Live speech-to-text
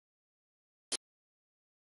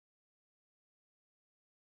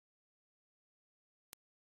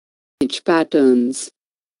drainage patterns.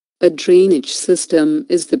 A drainage system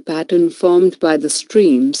is the pattern formed by the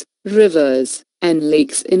streams, rivers, and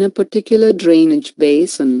lakes in a particular drainage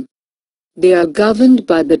basin. They are governed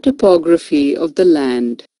by the topography of the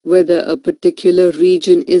land, whether a particular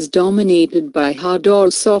region is dominated by hard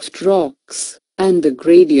or soft rocks, and the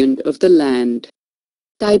gradient of the land.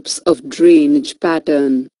 Types of drainage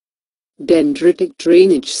pattern. Dendritic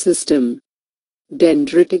drainage system.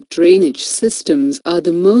 Dendritic drainage systems are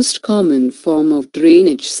the most common form of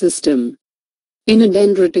drainage system. In a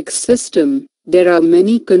dendritic system, there are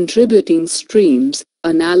many contributing streams,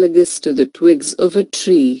 analogous to the twigs of a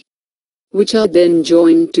tree, which are then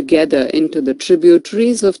joined together into the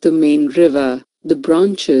tributaries of the main river, the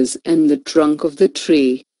branches and the trunk of the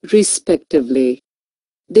tree, respectively.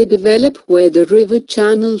 They develop where the river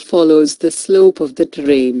channel follows the slope of the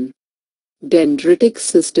terrain. Dendritic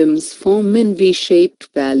systems form in V-shaped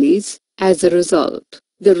valleys. As a result,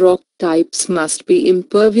 the rock types must be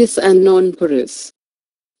impervious and non-porous.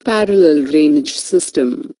 Parallel drainage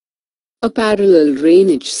system. A parallel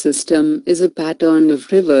drainage system is a pattern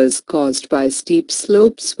of rivers caused by steep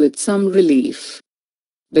slopes with some relief.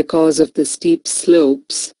 Because of the steep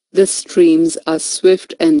slopes, the streams are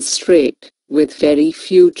swift and straight, with very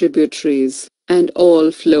few tributaries, and all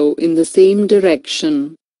flow in the same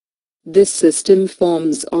direction. This system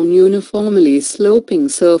forms on uniformly sloping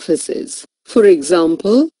surfaces, for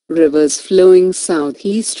example, rivers flowing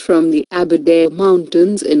southeast from the Aberdare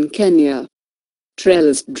Mountains in Kenya.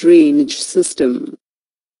 Trellis drainage system.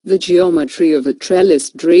 The geometry of a trellis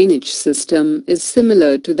drainage system is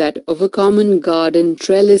similar to that of a common garden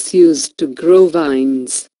trellis used to grow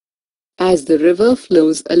vines. As the river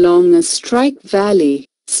flows along a strike valley,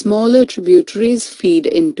 smaller tributaries feed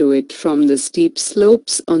into it from the steep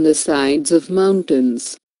slopes on the sides of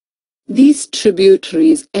mountains. These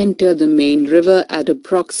tributaries enter the main river at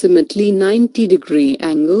approximately 90-degree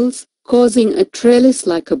angles, causing a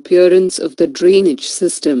trellis-like appearance of the drainage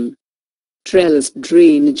system. Trellis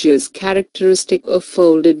drainage is characteristic of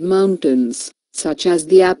folded mountains, such as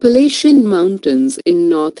the Appalachian Mountains in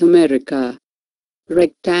North America.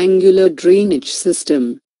 Rectangular drainage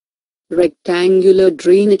system. Rectangular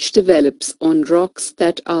drainage develops on rocks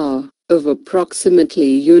that are of approximately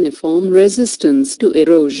uniform resistance to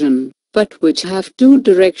erosion, but which have two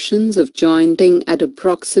directions of jointing at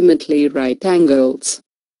approximately right angles.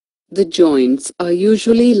 The joints are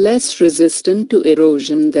usually less resistant to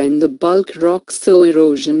erosion than the bulk rocks, so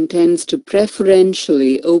erosion tends to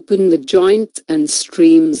preferentially open the joints and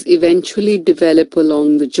streams eventually develop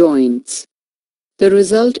along the joints. The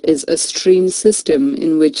result is a stream system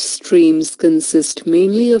in which streams consist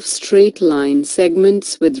mainly of straight-line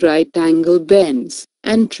segments with right-angle bends,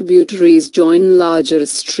 and tributaries join larger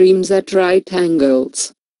streams at right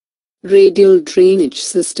angles. Radial drainage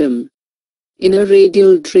system. In a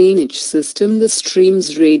radial drainage system, the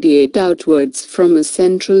streams radiate outwards from a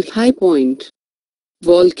central high point.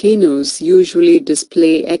 Volcanoes usually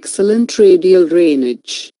display excellent radial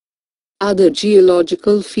drainage. Other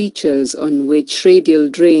geological features on which radial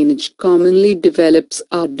drainage commonly develops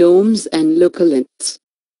are domes and laccoliths.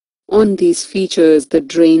 On these features, the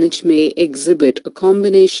drainage may exhibit a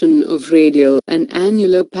combination of radial and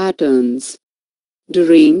annular patterns.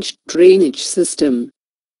 Deranged drainage system.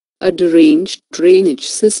 A deranged drainage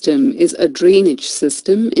system is a drainage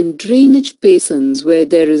system in drainage basins where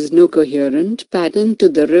there is no coherent pattern to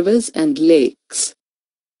the rivers and lakes.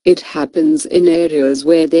 It happens in areas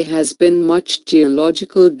where there has been much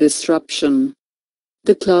geological disruption.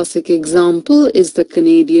 The classic example is the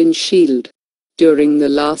Canadian Shield. During the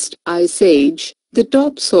last ice age, the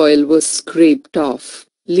topsoil was scraped off,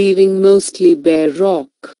 leaving mostly bare rock.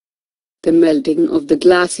 The melting of the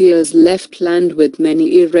glaciers left land with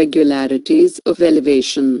many irregularities of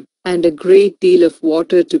elevation, and a great deal of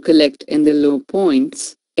water to collect in the low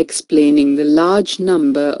points, explaining the large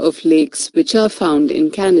number of lakes which are found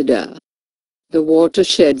in Canada. The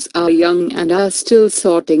watersheds are young and are still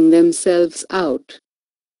sorting themselves out.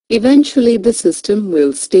 Eventually the system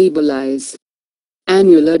will stabilize.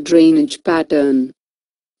 Annular drainage pattern.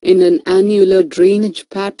 In an annular drainage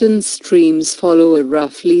pattern, streams follow a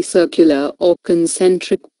roughly circular or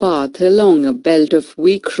concentric path along a belt of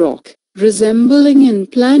weak rock, resembling in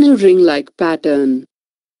plan a ring-like pattern.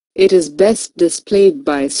 It is best displayed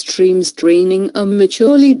by streams draining a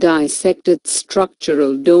maturely dissected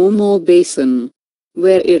structural dome or basin,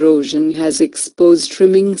 where erosion has exposed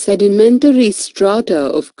rimming sedimentary strata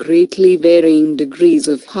of greatly varying degrees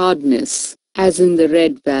of hardness, as in the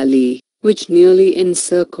Red Valley, which nearly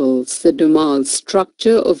encircles the domal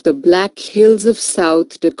structure of the Black Hills of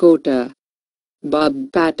South Dakota.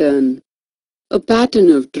 Barbed Pattern. a pattern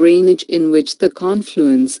of drainage in which the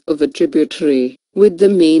confluence of a tributary with the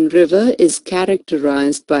main river is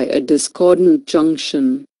characterized by a discordant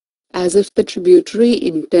junction, as if the tributary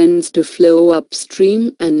intends to flow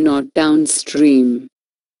upstream and not downstream.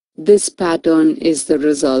 This pattern is the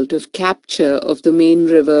result of capture of the main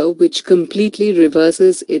river, which completely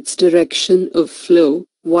reverses its direction of flow,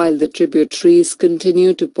 while the tributaries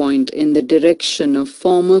continue to point in the direction of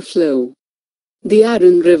former flow. The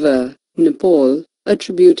Arum River, Nepal, a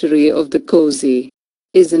tributary of the Kosi,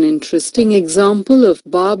 is an interesting example of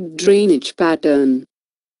barbed drainage pattern.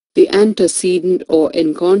 The antecedent or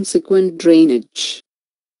inconsequent drainage.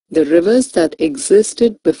 The rivers that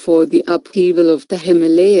existed before the upheaval of the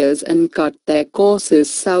Himalayas and cut their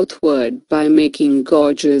courses southward by making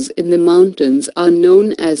gorges in the mountains are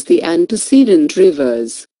known as the antecedent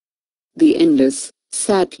rivers. The Indus,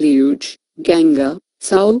 Satluj, Ganga,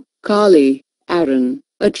 Sau, Kali, Aran,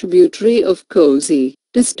 a tributary of Kosi,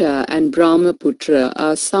 Tista and Brahmaputra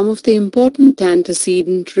are some of the important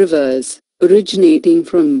antecedent rivers, originating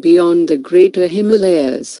from beyond the Greater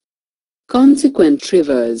Himalayas. Consequent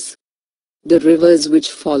rivers. The rivers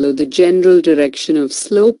which follow the general direction of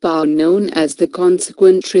slope are known as the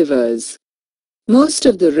consequent rivers. Most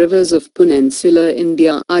of the rivers of Peninsular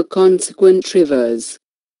India are consequent rivers.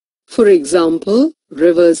 For example,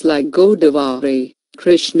 rivers like Godavari,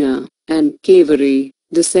 Krishna, and Kaveri,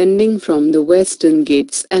 descending from the Western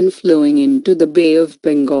Ghats and flowing into the Bay of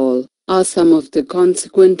Bengal, are some of the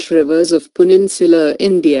consequent rivers of Peninsular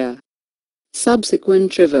India.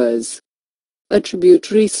 Subsequent rivers. A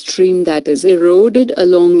tributary stream that is eroded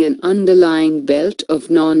along an underlying belt of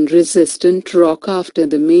non-resistant rock after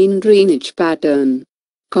the main drainage pattern.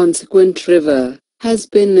 Consequent river has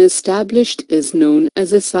been established is known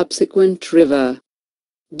as a subsequent river.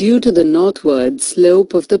 Due to the northward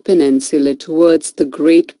slope of the peninsula towards the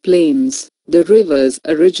Great Plains, the rivers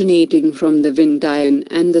originating from the Vindhyan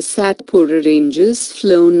and the Satpura ranges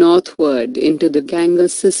flow northward into the Ganga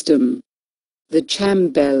system. The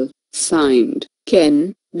Chambel, Sindh,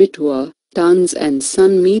 Ken, Betwa, Tans and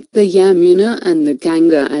Sun meet the Yamuna and the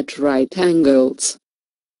Ganga at right angles.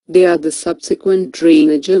 They are the subsequent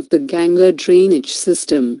drainage of the Ganga drainage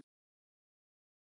system.